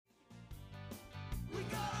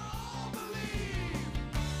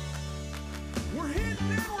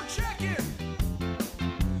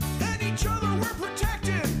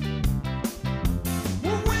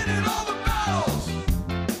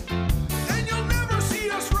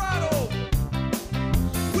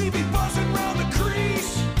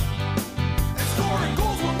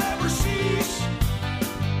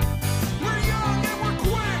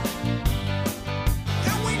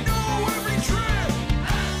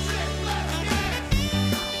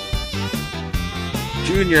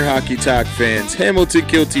Junior Hockey Talk fans, Hamilton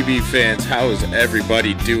Kill TV fans, how is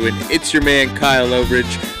everybody doing? It's your man Kyle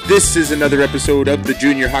Elbridge. This is another episode of the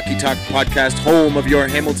Junior Hockey Talk podcast, home of your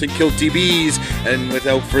Hamilton Kill TVs. And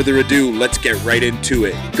without further ado, let's get right into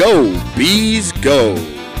it. Go, Bees, go!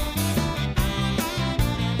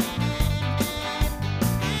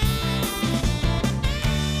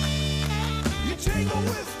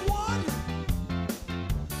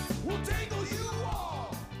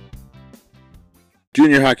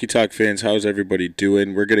 Junior Hockey Talk fans, how's everybody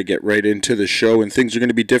doing? We're going to get right into the show, and things are going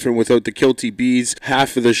to be different without the Kilty Bees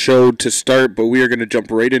half of the show to start, but we are going to jump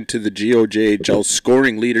right into the GOJHL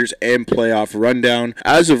scoring leaders and playoff rundown.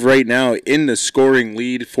 As of right now, in the scoring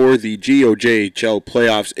lead for the GOJHL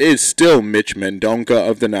playoffs is still Mitch Mendonca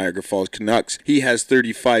of the Niagara Falls Canucks. He has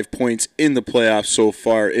 35 points in the playoffs so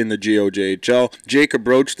far in the GOJHL. Jacob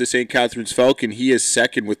Roach, the St. Catharines Falcon, he is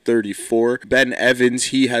second with 34. Ben Evans,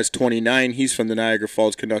 he has 29. He's from the Niagara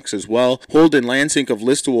Falls Canucks as well. Holden Lansink of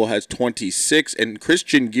Listowel has 26, and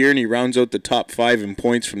Christian Gierny rounds out the top 5 in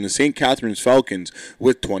points from the St. Catharines Falcons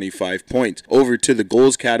with 25 points. Over to the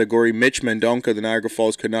goals category, Mitch Mendonca, the Niagara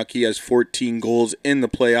Falls Canuck, he has 14 goals in the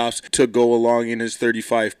playoffs to go along in his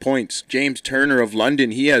 35 points. James Turner of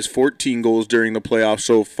London, he has 14 goals during the playoffs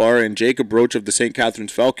so far, and Jacob Roach of the St.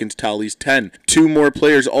 Catharines Falcons tallies 10. Two more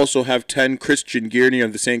players also have 10, Christian Gierny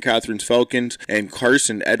of the St. Catharines Falcons and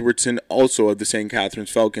Carson Edwardson, also of the St. Catharines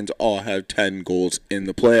Falcons, all have 10 goals in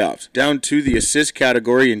the playoffs. Down to the assist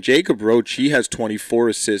category, and Jacob Roach, he has 24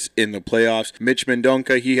 assists in the playoffs. Mitch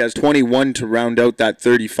Mendonca, he has 21 to round out that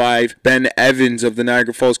 35. Ben Evans of the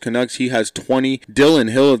Niagara Falls Canucks, he has 20.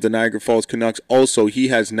 Dylan Hill of the Niagara Falls Canucks, also he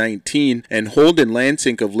has 19. And Holden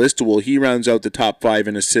Lansink of Listowel, he rounds out the top 5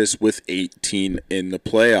 in assists with 18 in the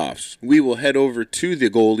playoffs. We will head over to the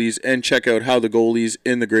goalies and check out how the goalies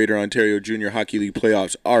in the Greater Ontario Junior Hockey League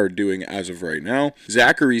playoffs are doing as of right now.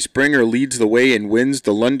 Zachary Springer leads the way and wins.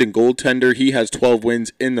 The London goaltender, he has 12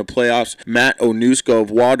 wins in the playoffs. Matt Onuska of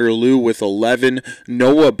Waterloo with 11.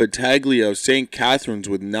 Noah Battaglia of St. Catharines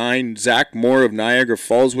with 9. Zach Moore of Niagara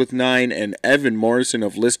Falls with 9. And Evan Morrison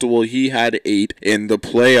of Listowel, he had 8 in the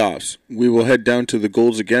playoffs. We will head down to the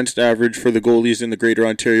goals against average for the goalies in the Greater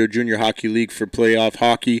Ontario Junior Hockey League for playoff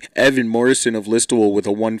hockey. Evan Morrison of Listowel with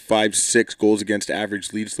a 1.56 goals against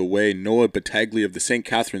average leads the way. Noah Battaglia of the St.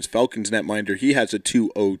 Catharines Falcons netminder, he has a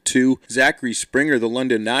 2.02. Zachary Springer, the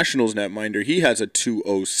London Nationals netminder, he has a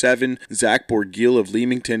 2.07. Zach Borgiel of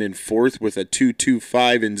Leamington in fourth with a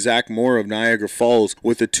 2.25, and Zach Moore of Niagara Falls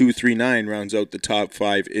with a 2.39 rounds out the top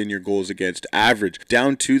 5 in your goals against average.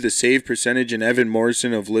 Down to the save percentage, and Evan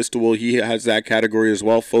Morrison of Listowel, he has that category as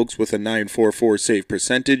well, folks, with a 9.44 save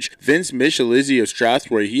percentage. Vince Michalizzi of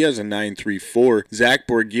Strathroy, he has a 9.34. Zach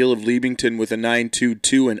Borgiel of Leamington with a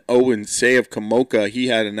 9.22, and Owen Say of Kamoka, he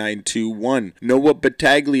had a 9.21. Noah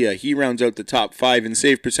Battaglia, he rounds out the top 5 in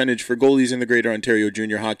save percentage for goalies in the Greater Ontario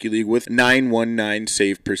Junior Hockey League with 9.19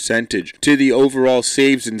 save percentage. To the overall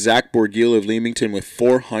saves, and Zach Borgiel of Leamington with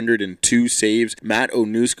 402 saves. Matt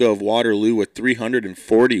Onuska of Waterloo with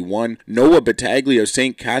 341. Noah Battaglia of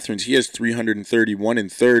St. Catharines, he has 331 in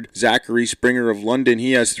third. Zachary Springer of London,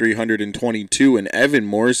 he has 322. And Evan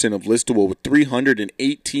Morrison of Listowel with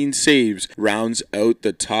 318 saves rounds out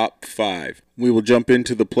the top 5. We will jump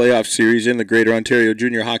into the playoff series in the Greater Ontario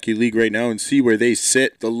Junior Hockey League right now and see where they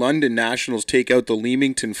sit. The London Nationals take out the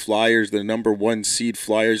Leamington Flyers. The number 1 seed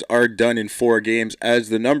Flyers are done in 4 games, as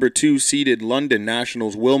the number 2 seeded London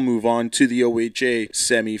Nationals will move on to the OHA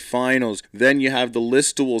semifinals. Then you have the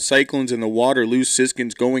Listowel Cyclones and the Waterloo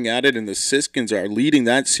Siskins going at it, and the Siskins are leading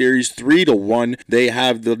that series 3-1. They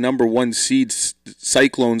have the number 1 seed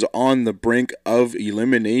Cyclones on the brink of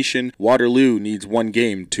elimination. Waterloo needs 1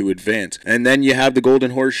 game to advance. And then you have the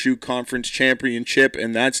Golden Horseshoe Conference Championship,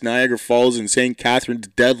 and that's Niagara Falls and St. Catharines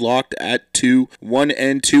deadlocked at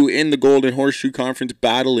 1-2 in the Golden Horseshoe Conference,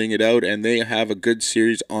 battling it out, and they have a good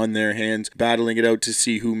series on their hands, battling it out to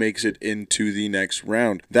see who makes it into the next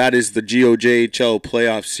round. That is the GOJHL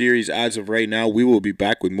playoff series as of right now. We will be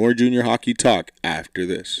back with more junior hockey talk after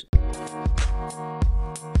this.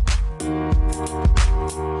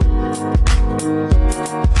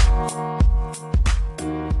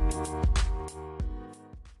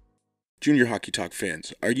 Junior Hockey Talk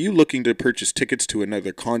fans, are you looking to purchase tickets to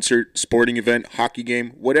another concert, sporting event, hockey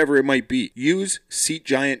game, whatever it might be? Use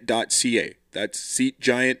SeatGiant.ca. That's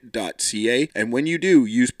SeatGiant.ca. And when you do,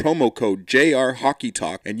 use promo code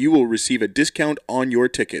JRHockeyTalk and you will receive a discount on your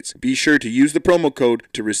tickets. Be sure to use the promo code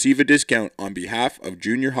to receive a discount on behalf of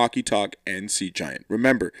Junior Hockey Talk and SeatGiant.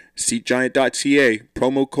 Remember, SeatGiant.ca,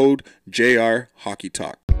 promo code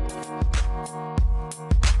JRHockeyTalk.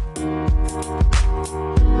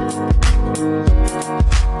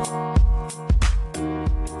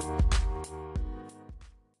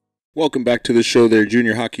 Welcome back to the show there,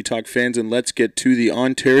 Junior Hockey Talk fans, and let's get to the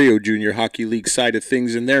Ontario Junior Hockey League side of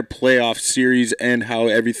things in their playoff series and how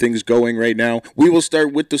everything's going right now. We will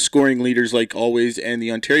start with the scoring leaders like always, and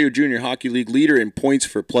the Ontario Junior Hockey League leader in points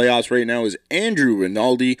for playoffs right now is Andrew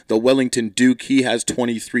Rinaldi, the Wellington Duke. He has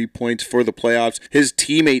 23 points for the playoffs. His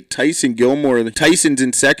teammate Tyson Gilmore, Tyson's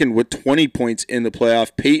in second with 20 points in the playoff.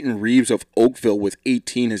 Peyton Reeves of Oakville with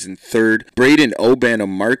 18 is in third. Braden Oban of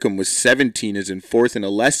Markham with 17 is in fourth, and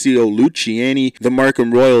Alessio Luciani, the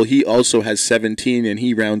Markham Royal, he also has 17, and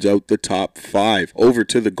he rounds out the top 5. Over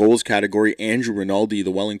to the goals category, Andrew Rinaldi, the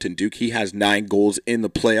Wellington Duke, he has 9 goals in the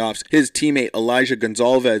playoffs. His teammate Elijah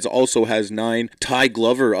Gonzalez also has 9. Ty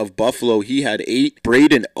Glover of Buffalo, he had 8.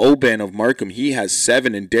 Braden Oban of Markham, he has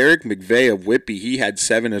 7. And Derek McVeigh of Whitby, he had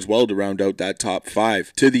 7 as well to round out that top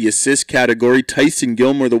 5. To the assist category, Tyson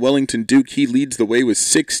Gilmore, the Wellington Duke, he leads the way with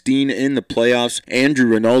 16 in the playoffs. Andrew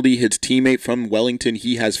Rinaldi, his teammate from Wellington,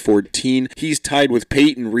 he has 14. He's tied with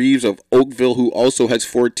Peyton Reeves of Oakville, who also has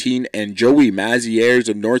 14, and Joey Mazieres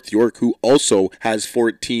of North York, who also has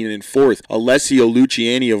 14 in fourth. Alessio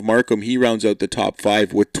Luciani of Markham, he rounds out the top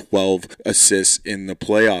 5 with 12 assists in the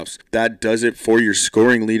playoffs. That does it for your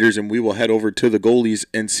scoring leaders, and we will head over to the goalies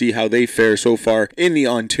and see how they fare so far in the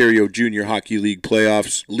Ontario Junior Hockey League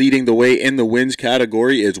playoffs. Leading the way in the wins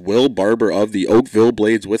category is Will Barber of the Oakville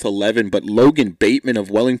Blades with 11, but Logan Bateman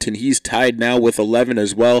of Wellington, he's tied now with 11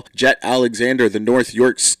 as well. Jet Alexander, the North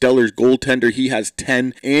York Stellars goaltender, he has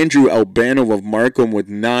 10. Andrew Albano of Markham with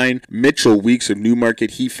 9. Mitchell Weeks of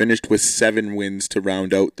Newmarket, he finished with 7 wins to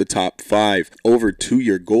round out the top 5. Over to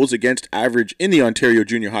your goals against average in the Ontario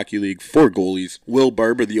Junior Hockey League for goalies. Will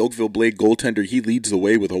Barber, the Oakville Blade goaltender, he leads the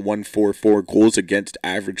way with a 1.44 goals against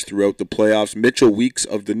average throughout the playoffs. Mitchell Weeks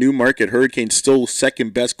of the Newmarket Hurricanes, still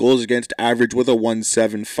second best goals against average with a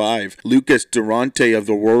 1.75. Lucas Durante of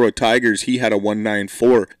the Aurora Tigers, he had a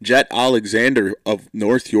 1.94. Jet Alexander of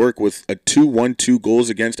North York with a 2.12 goals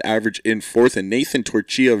against average in fourth, and Nathan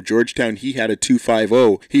Torchia of Georgetown, he had a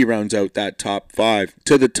 2.50. He rounds out that top 5.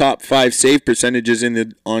 To the top 5 save percentages in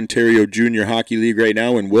the Ontario Junior Hockey League right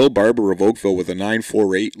now, and Will Barber of Oakville with a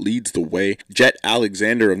 9.48 leads the way. Jet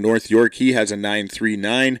Alexander of North York, he has a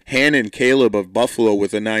 9.39. Hannon Caleb of Buffalo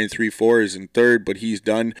with a 9.34 is in third, but he's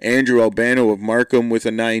done. Andrew Albano of Markham with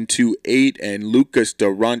a 9.28, and Lucas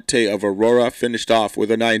Durante of Aurora finished off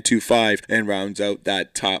with a 9.25 and rounds out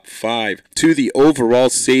that top 5. To the overall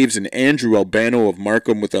saves, and Andrew Albano of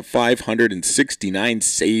Markham with a 569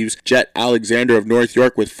 saves. Jet Alexander of North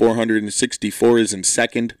York with 464 is in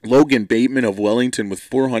second. Logan Bateman of Wellington with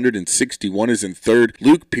 461 is in third.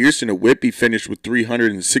 Luke Pearson of Whitby finished with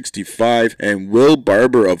 365, and Will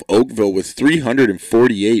Barber of Oakville with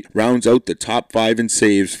 348 rounds out the top 5 in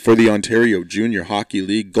saves for the Ontario Junior Hockey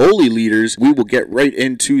League. Goalie leaders, we will get right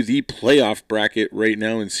into the playoff bracket right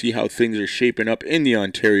now and see how things are shaping up in the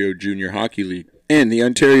Ontario Junior Hockey League. In the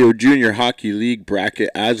Ontario Junior Hockey League bracket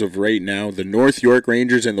as of right now, the North York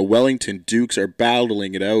Rangers and the Wellington Dukes are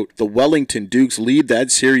battling it out. The Wellington Dukes lead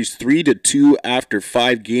that series 3-2 after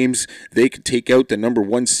 5 games. They could take out the number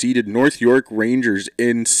 1 seeded North York Rangers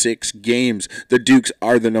in 6 games. The Dukes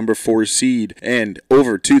are the number 4 seed. And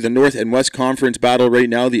over to the North and West Conference battle right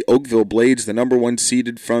now, the Oakville Blades, the number 1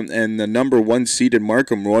 seeded and the number 1 seeded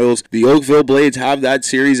Markham Royals. The Oakville Blades have that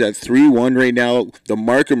series at 3-1 right now. The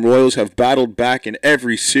Markham Royals have battled back in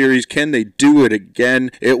every series. Can they do it again?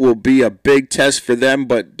 It will be a big test for them,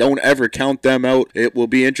 but don't ever count them out. It will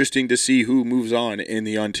be interesting to see who moves on in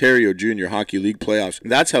the Ontario Junior Hockey League playoffs.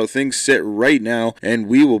 That's how things sit right now, and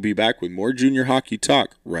we will be back with more junior hockey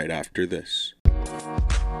talk right after this.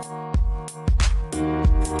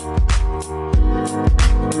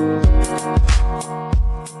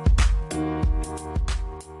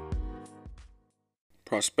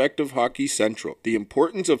 Prospective Hockey Central. The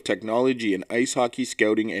importance of technology in ice hockey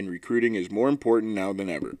scouting and recruiting is more important now than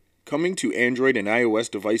ever. Coming to Android and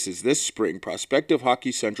iOS devices this spring, Prospective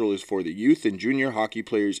Hockey Central is for the youth and junior hockey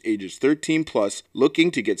players ages 13 plus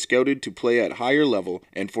looking to get scouted to play at higher level,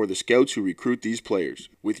 and for the scouts who recruit these players.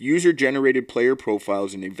 With user-generated player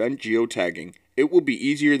profiles and event geotagging, it will be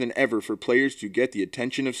easier than ever for players to get the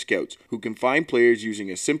attention of scouts, who can find players using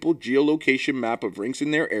a simple geolocation map of rinks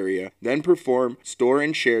in their area, then perform, store,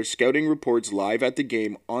 and share scouting reports live at the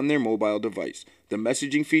game on their mobile device. The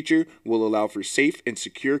messaging feature will allow for safe and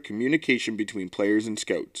secure communication between players and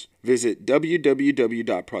scouts. Visit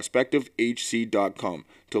www.prospectivehc.com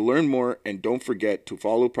to learn more, and don't forget to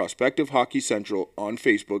follow Prospective Hockey Central on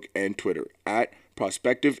Facebook and Twitter at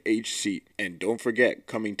Prospective HC. And don't forget,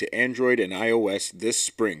 coming to Android and iOS this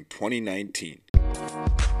spring 2019.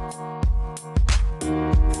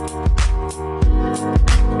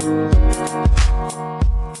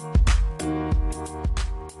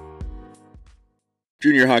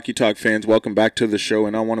 Junior Hockey Talk fans, welcome back to the show,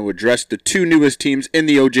 and I want to address the two newest teams in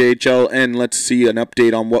the OJHL, and let's see an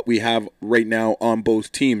update on what we have right now on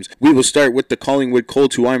both teams. We will start with the Collingwood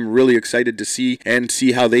Colts, who I'm really excited to see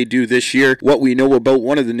how they do this year. What we know about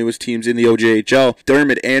one of the newest teams in the OJHL,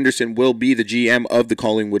 Dermot Anderson will be the GM of the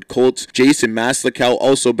Collingwood Colts. Jason Maslikow,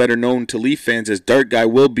 also better known to Leaf fans as Dart Guy,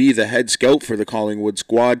 will be the head scout for the Collingwood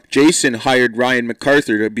squad. Jason hired Ryan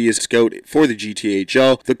MacArthur to be a scout for the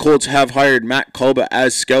GTHL. The Colts have hired Matt Kalba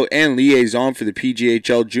as scout and liaison for the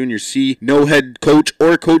PGHL Junior C. No head coach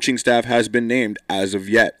or coaching staff has been named as of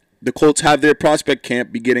yet. The Colts have their prospect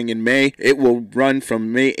camp beginning in May. It will run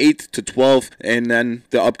from May 8th to 12th, and then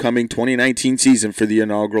the upcoming 2019 season for the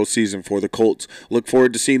inaugural season for the Colts. Look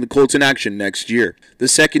forward to seeing the Colts in action next year. The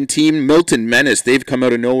second team, Milton Menace, they've come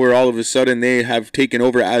out of nowhere all of a sudden. They have taken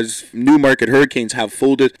over as Newmarket Hurricanes have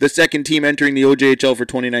folded. The second team entering the OJHL for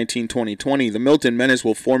 2019-2020. The Milton Menace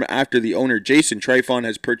will form after the owner Jason Trifon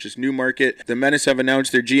has purchased Newmarket. The Menace have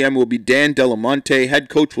announced their GM will be Dan Delamonte, head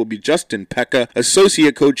coach will be Justin Pekka,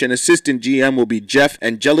 associate coach and assistant GM will be Jeff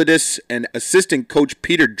Angelidis, and assistant coach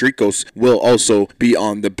Peter Drikos will also be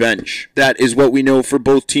on the bench. That is what we know for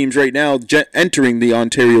both teams right now entering the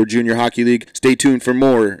Ontario Junior Hockey League. Stay tuned for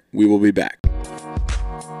more. We will be back.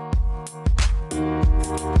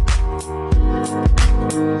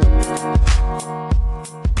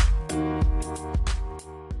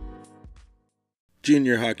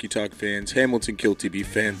 Junior Hockey Talk fans, Hamilton Kilty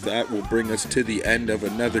fans, that will bring us to the end of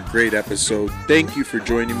another great episode. Thank you for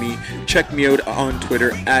joining me. Check me out on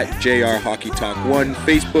Twitter at JRHockeyTalk1.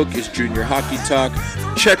 Facebook is Junior Hockey Talk.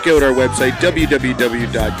 Check out our website,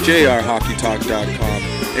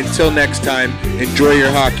 www.jrhockeytalk.com. Until next time, enjoy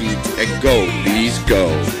your hockey and go, Bees,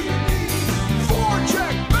 go.